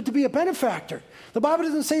servant, but to be a benefactor. The Bible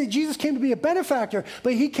doesn't say that Jesus came to be a benefactor,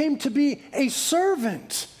 but he came to be a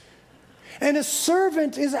servant. And a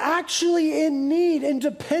servant is actually in need and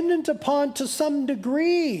dependent upon, to some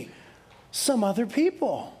degree, some other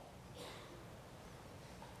people.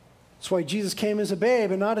 That's why Jesus came as a babe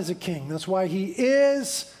and not as a king. That's why he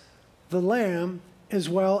is the lamb as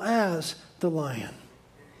well as the lion.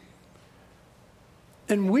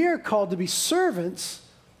 And we are called to be servants,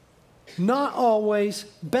 not always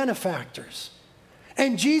benefactors.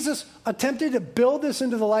 And Jesus attempted to build this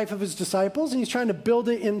into the life of his disciples, and he's trying to build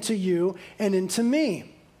it into you and into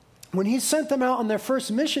me. When he sent them out on their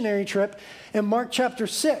first missionary trip in Mark chapter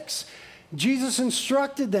 6, Jesus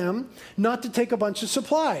instructed them not to take a bunch of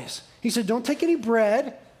supplies. He said, don't take any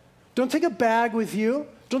bread, don't take a bag with you,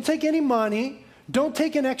 don't take any money, don't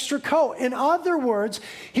take an extra coat. In other words,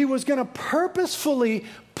 he was going to purposefully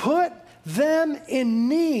put them in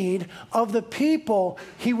need of the people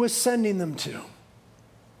he was sending them to.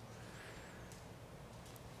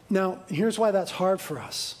 Now, here's why that's hard for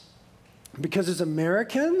us. Because as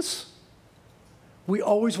Americans, we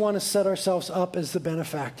always want to set ourselves up as the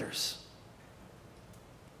benefactors.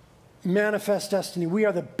 Manifest destiny. We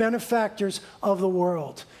are the benefactors of the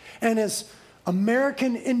world. And as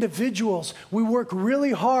American individuals, we work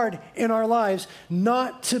really hard in our lives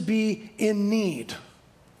not to be in need.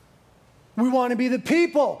 We want to be the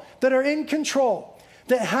people that are in control,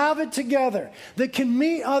 that have it together, that can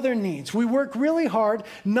meet other needs. We work really hard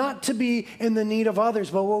not to be in the need of others.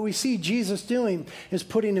 But what we see Jesus doing is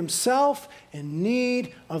putting himself in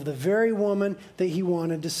need of the very woman that he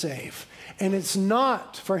wanted to save. And it's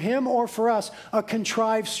not, for him or for us, a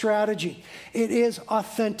contrived strategy. It is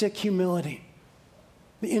authentic humility.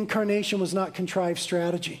 The incarnation was not contrived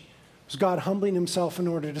strategy. It was God humbling himself in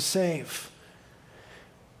order to save.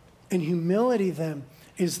 And humility, then,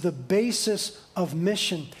 is the basis of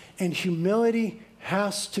mission. And humility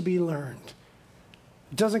has to be learned.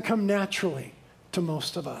 It doesn't come naturally to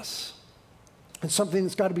most of us. It's something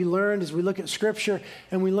that's got to be learned as we look at Scripture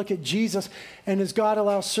and we look at Jesus and as God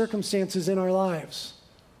allows circumstances in our lives.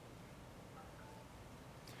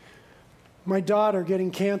 My daughter getting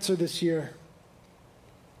cancer this year.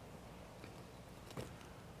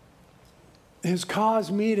 has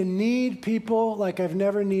caused me to need people like I've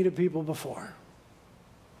never needed people before.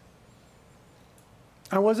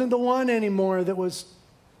 I wasn't the one anymore that was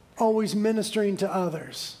always ministering to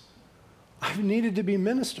others. I've needed to be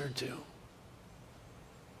ministered to.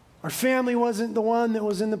 Our family wasn't the one that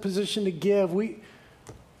was in the position to give. We've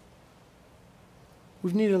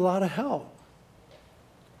needed a lot of help.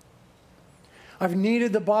 I've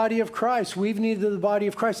needed the body of Christ. We've needed the body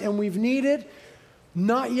of Christ. And we've needed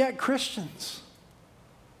not yet Christians.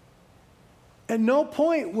 At no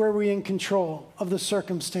point were we in control of the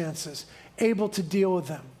circumstances, able to deal with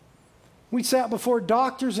them. We sat before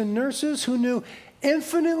doctors and nurses who knew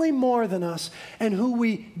infinitely more than us and who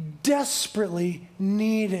we desperately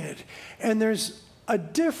needed. And there's a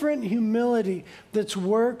different humility that's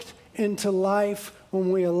worked into life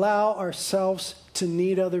when we allow ourselves to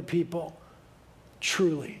need other people.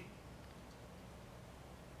 Truly.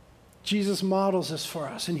 Jesus models this for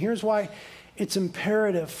us. And here's why it's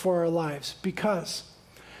imperative for our lives. Because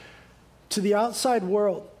to the outside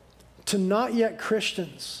world, to not yet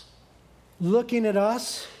Christians, looking at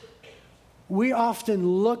us, we often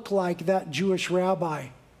look like that Jewish rabbi,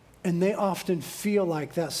 and they often feel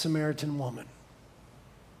like that Samaritan woman.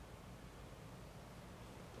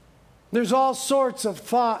 There's all sorts of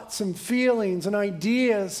thoughts and feelings and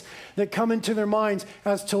ideas that come into their minds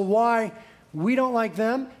as to why we don't like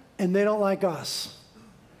them and they don't like us,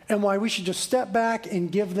 and why we should just step back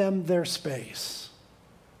and give them their space.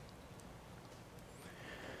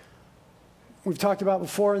 We've talked about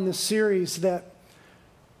before in this series that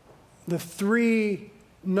the three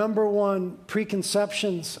number one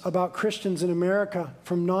preconceptions about Christians in America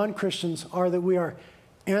from non-Christians are that we are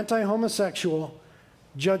anti-homosexual,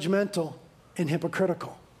 judgmental, and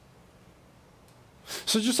hypocritical.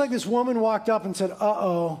 So just like this woman walked up and said,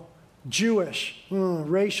 uh-oh, Jewish,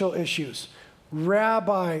 racial issues,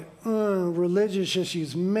 rabbi, religious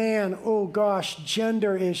issues, man, oh gosh,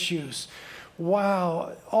 gender issues,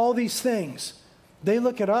 wow, all these things. They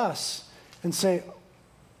look at us and say,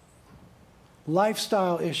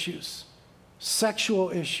 lifestyle issues, sexual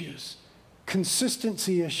issues,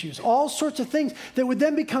 consistency issues, all sorts of things that would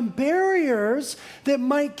then become barriers that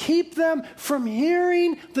might keep them from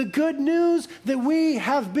hearing the good news that we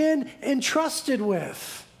have been entrusted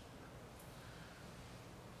with.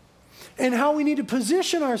 And how we need to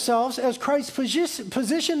position ourselves as Christ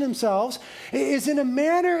positioned themselves is in a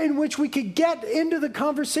manner in which we could get into the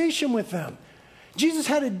conversation with them. Jesus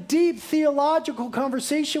had a deep theological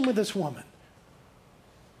conversation with this woman.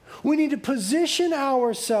 We need to position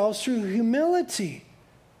ourselves through humility,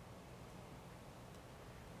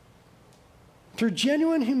 through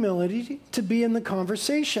genuine humility, to be in the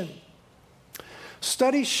conversation.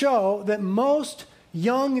 Studies show that most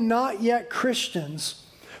young, not yet Christians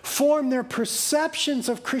form their perceptions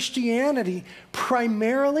of Christianity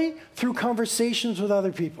primarily through conversations with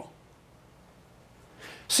other people.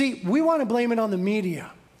 See, we want to blame it on the media.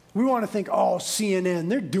 We want to think, oh, CNN,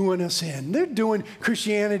 they're doing us in. They're doing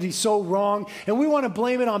Christianity so wrong. And we want to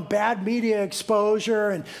blame it on bad media exposure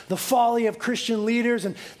and the folly of Christian leaders.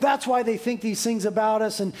 And that's why they think these things about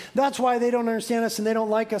us. And that's why they don't understand us and they don't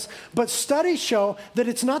like us. But studies show that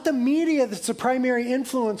it's not the media that's the primary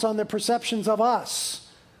influence on their perceptions of us.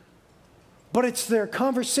 But it's their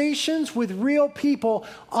conversations with real people,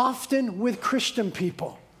 often with Christian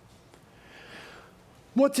people.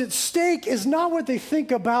 What's at stake is not what they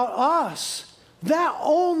think about us. That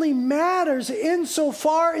only matters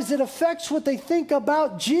insofar as it affects what they think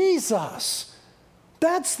about Jesus.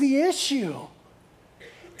 That's the issue.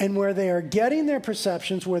 And where they are getting their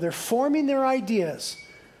perceptions, where they're forming their ideas,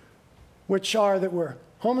 which are that we're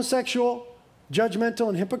homosexual, judgmental,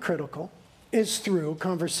 and hypocritical, is through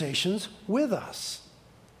conversations with us.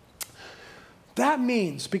 That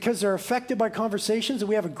means, because they're affected by conversations, that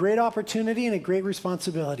we have a great opportunity and a great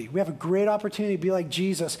responsibility. We have a great opportunity to be like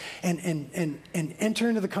Jesus and enter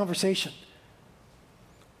into the conversation.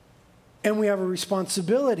 And we have a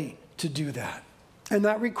responsibility to do that. And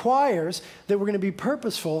that requires that we're going to be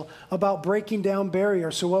purposeful about breaking down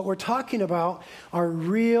barriers. So what we're talking about are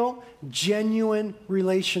real, genuine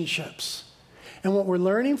relationships. And what we're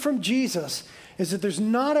learning from Jesus is that there's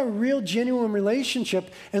not a real, genuine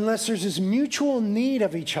relationship unless there's this mutual need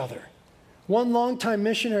of each other. One longtime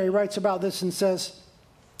missionary writes about this and says,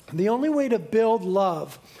 the only way to build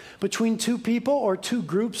love between two people or two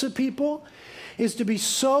groups of people is to be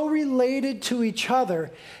so related to each other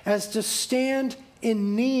as to stand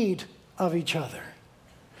in need of each other.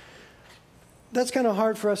 That's kind of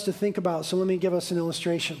hard for us to think about, so let me give us an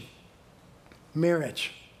illustration.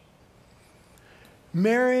 Marriage.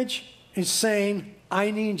 Marriage is saying,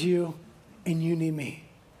 I need you and you need me.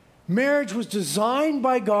 Marriage was designed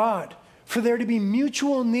by God for there to be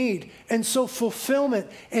mutual need and so fulfillment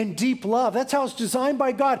and deep love. That's how it's designed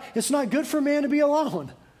by God. It's not good for man to be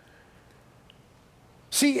alone.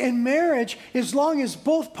 See, in marriage, as long as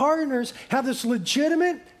both partners have this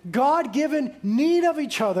legitimate, God-given need of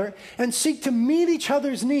each other and seek to meet each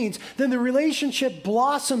other's needs, then the relationship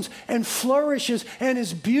blossoms and flourishes and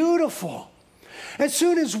is beautiful. As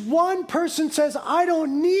soon as one person says, I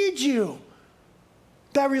don't need you,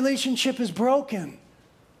 that relationship is broken.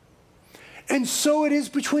 And so it is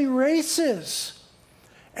between races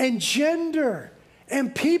and gender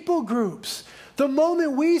and people groups. The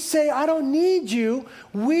moment we say, I don't need you,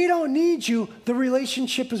 we don't need you, the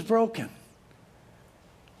relationship is broken.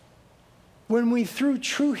 When we, through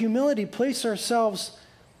true humility, place ourselves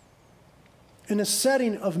in a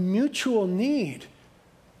setting of mutual need,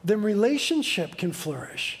 then relationship can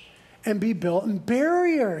flourish and be built, and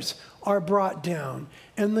barriers are brought down,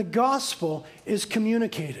 and the gospel is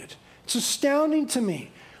communicated. It's astounding to me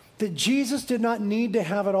that Jesus did not need to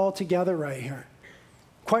have it all together right here.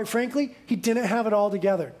 Quite frankly, he didn't have it all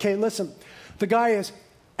together. Okay, listen, the guy is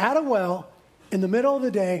at a well in the middle of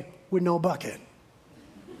the day with no bucket.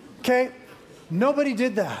 Okay? Nobody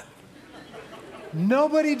did that.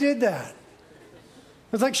 Nobody did that.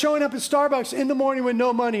 It's like showing up at Starbucks in the morning with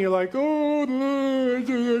no money. You're like,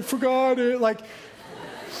 oh, I forgot it. Like,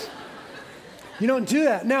 you don't do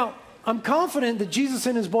that. Now, I'm confident that Jesus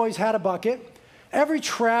and his boys had a bucket. Every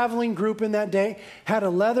traveling group in that day had a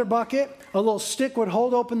leather bucket. A little stick would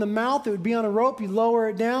hold open the mouth. It would be on a rope. You lower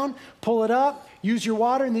it down, pull it up, use your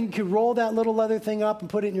water, and then you could roll that little leather thing up and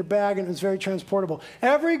put it in your bag, and it was very transportable.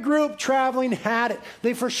 Every group traveling had it.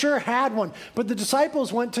 They for sure had one. But the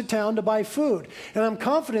disciples went to town to buy food, and I'm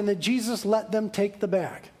confident that Jesus let them take the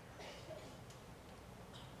bag,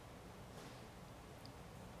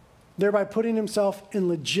 thereby putting himself in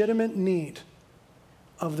legitimate need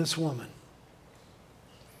of this woman.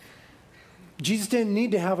 Jesus didn't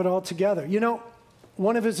need to have it all together. You know,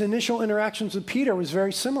 one of his initial interactions with Peter was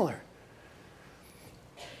very similar.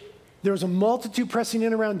 There was a multitude pressing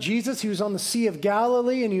in around Jesus. He was on the Sea of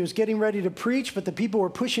Galilee, and he was getting ready to preach, but the people were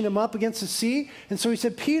pushing him up against the sea. And so he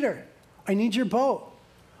said, Peter, I need your boat.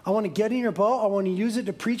 I want to get in your boat. I want to use it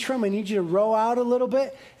to preach from. I need you to row out a little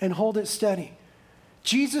bit and hold it steady.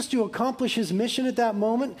 Jesus, to accomplish his mission at that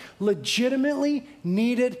moment, legitimately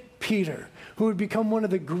needed Peter, who would become one of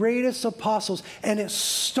the greatest apostles. And it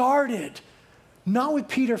started not with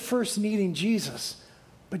Peter first needing Jesus,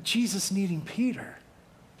 but Jesus needing Peter.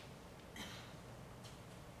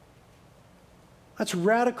 That's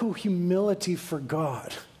radical humility for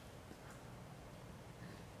God.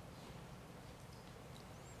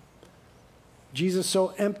 Jesus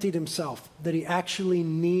so emptied himself that he actually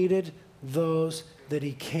needed those that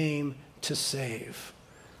he came to save.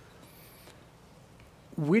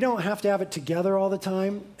 We don't have to have it together all the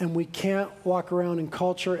time, and we can't walk around in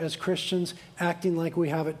culture as Christians acting like we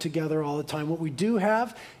have it together all the time. What we do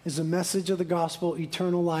have is a message of the gospel,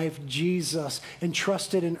 eternal life, Jesus,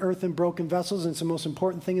 entrusted in earthen broken vessels, and it's the most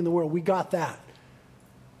important thing in the world. We got that.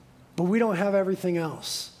 But we don't have everything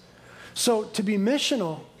else. So to be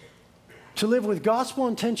missional, to live with gospel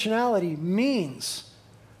intentionality, means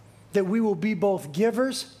that we will be both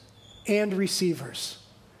givers and receivers.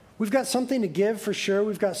 We've got something to give for sure.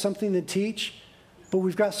 We've got something to teach, but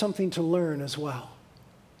we've got something to learn as well.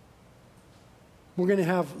 We're going to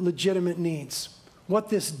have legitimate needs. What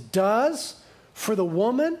this does for the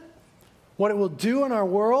woman, what it will do in our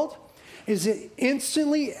world, is it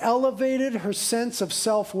instantly elevated her sense of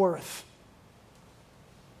self-worth.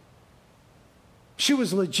 She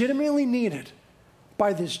was legitimately needed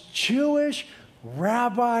by this Jewish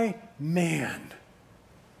rabbi man.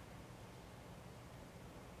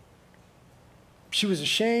 She was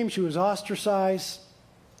ashamed, she was ostracized,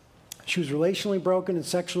 she was relationally broken and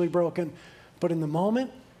sexually broken, but in the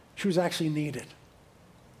moment, she was actually needed.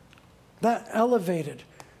 That elevated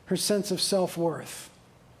her sense of self-worth.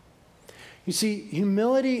 You see,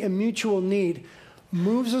 humility and mutual need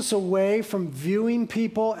moves us away from viewing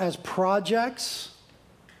people as projects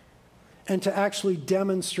and to actually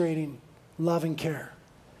demonstrating love and care.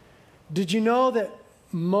 Did you know that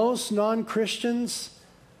most non-Christians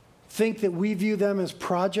think that we view them as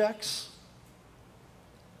projects?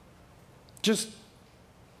 Just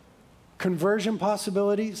conversion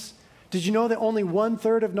possibilities? Did you know that only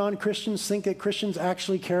 1/3 of non-Christians think that Christians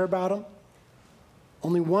actually care about them?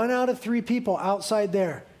 Only 1 out of 3 people outside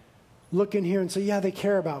there look in here and say, yeah, they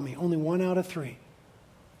care about me. Only 1 out of 3.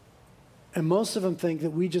 And most of them think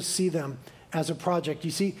that we just see them as a project.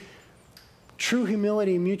 You see, true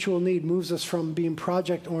humility and mutual need moves us from being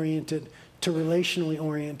project-oriented to relationally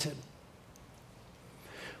oriented.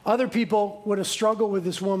 Other people would have struggled with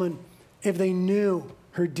this woman if they knew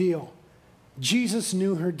her deal. Jesus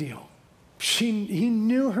knew her deal. He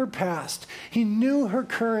knew her past. He knew her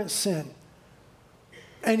current sin.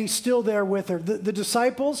 And he's still there with her. The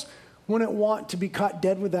disciples wouldn't want to be caught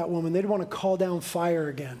dead with that woman. They'd want to call down fire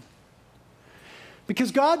again.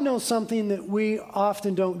 Because God knows something that we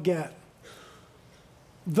often don't get.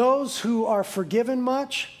 Those who are forgiven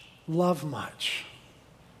much, love much.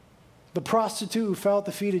 The prostitute who fell at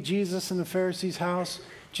the feet of Jesus in the Pharisee's house,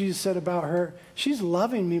 Jesus said about her, she's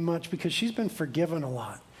loving me much because she's been forgiven a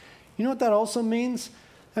lot. You know what that also means?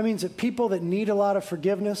 That means that people that need a lot of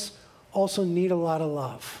forgiveness also need a lot of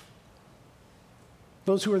love.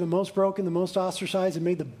 Those who are the most broken, the most ostracized, and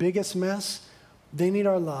made the biggest mess, they need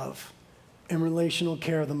our love and relational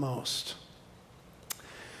care the most.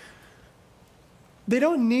 They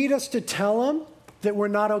don't need us to tell them that we're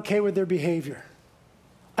not okay with their behavior.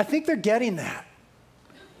 I think they're getting that.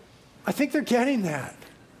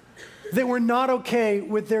 That we're not okay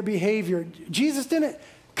with their behavior. Jesus didn't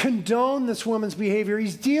condone this woman's behavior.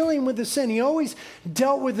 He's dealing with the sin. He always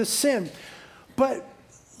dealt with the sin. But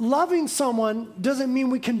loving someone doesn't mean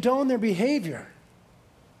we condone their behavior.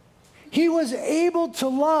 He was able to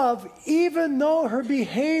love even though her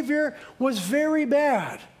behavior was very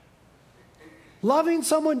bad. Loving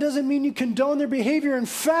someone doesn't mean you condone their behavior. In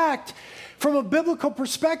fact, from a biblical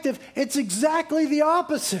perspective, it's exactly the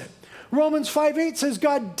opposite. Romans 5:8 says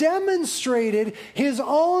God demonstrated his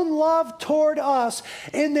own love toward us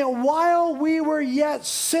in that while we were yet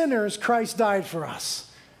sinners, Christ died for us.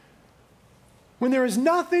 When there was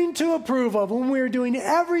nothing to approve of, when we were doing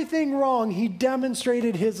everything wrong, he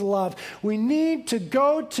demonstrated his love. We need to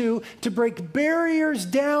go to break barriers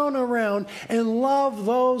down around and love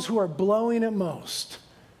those who are blowing it most.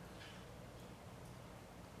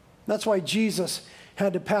 That's why Jesus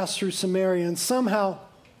had to pass through Samaria. And somehow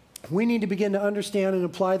we need to begin to understand and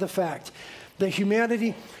apply the fact that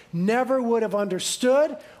humanity never would have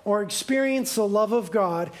understood or experienced the love of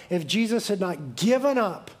God if Jesus had not given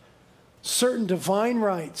up certain divine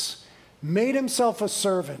rights, made himself a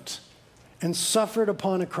servant, and suffered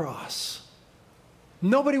upon a cross.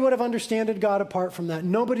 Nobody would have understood God apart from that.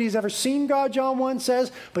 Nobody's ever seen God, John 1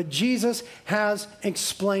 says, but Jesus has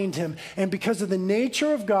explained him. And because of the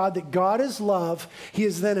nature of God, that God is love, he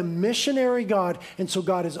is then a missionary God, and so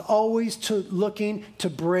God is always looking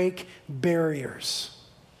to break barriers.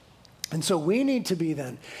 And so we need to be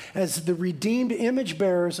then, as the redeemed image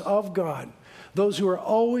bearers of God, those who are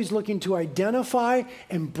always looking to identify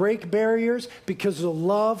and break barriers because the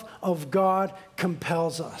love of God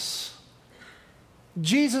compels us.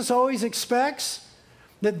 Jesus always expects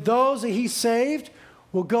that those that he saved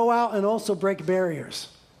will go out and also break barriers.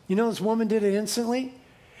 You know, this woman did it instantly.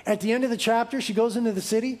 At the end of the chapter, she goes into the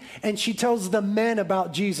city and she tells the men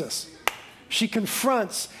about Jesus. She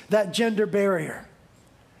confronts that gender barrier.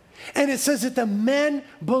 And it says that the men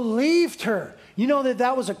believed her. You know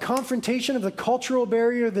that was a confrontation of the cultural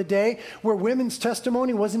barrier of the day where women's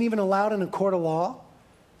testimony wasn't even allowed in a court of law.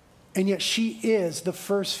 And yet she is the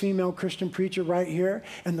first female Christian preacher right here.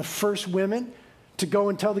 And the first women to go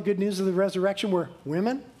and tell the good news of the resurrection were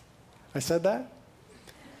women. I said that.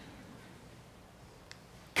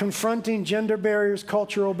 Confronting gender barriers,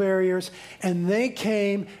 cultural barriers. And they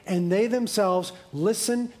came and they themselves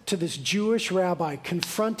listened to this Jewish rabbi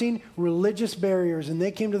confronting religious barriers. And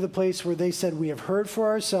they came to the place where they said, we have heard for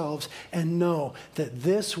ourselves and know that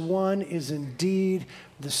this one is indeed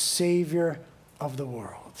the Savior of the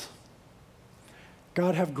world.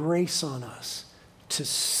 God have grace on us to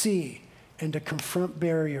see and to confront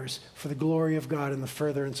barriers for the glory of God and the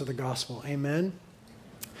furtherance of the gospel. Amen.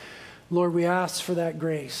 Lord, we ask for that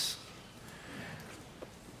grace.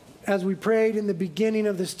 As we prayed in the beginning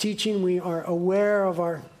of this teaching, we are aware of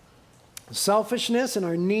our selfishness and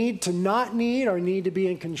our need to not need, our need to be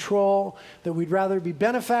in control, that we'd rather be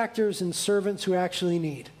benefactors and servants who actually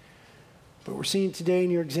need. But we're seeing today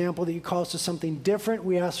in your example that you call us to something different.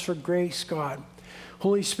 We ask for grace, God.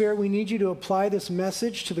 Holy Spirit, we need you to apply this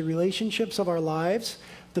message to the relationships of our lives,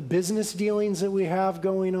 the business dealings that we have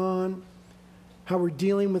going on, how we're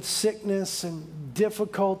dealing with sickness and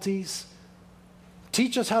difficulties.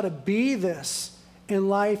 Teach us how to be this in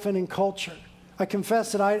life and in culture. I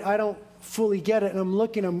confess that I don't fully get it,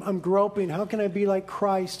 and I'm groping. How can I be like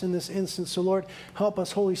Christ in this instance? So Lord, help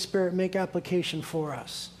us, Holy Spirit, make application for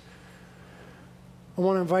us. I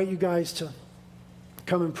want to invite you guys to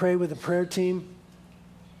come and pray with the prayer team.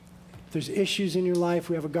 If there's issues in your life,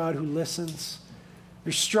 we have a God who listens. If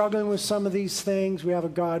you're struggling with some of these things, we have a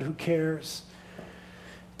God who cares.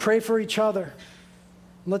 Pray for each other.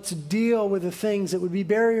 Let's deal with the things that would be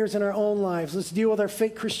barriers in our own lives. Let's deal with our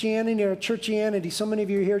fake Christianity, our churchianity. So many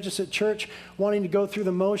of you are here just at church wanting to go through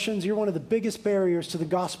the motions. You're one of the biggest barriers to the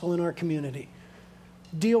gospel in our community.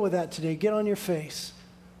 Deal with that today. Get on your face.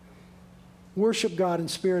 Worship God in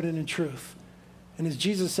spirit and in truth. And as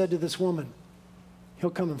Jesus said to this woman,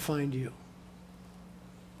 he'll come and find you.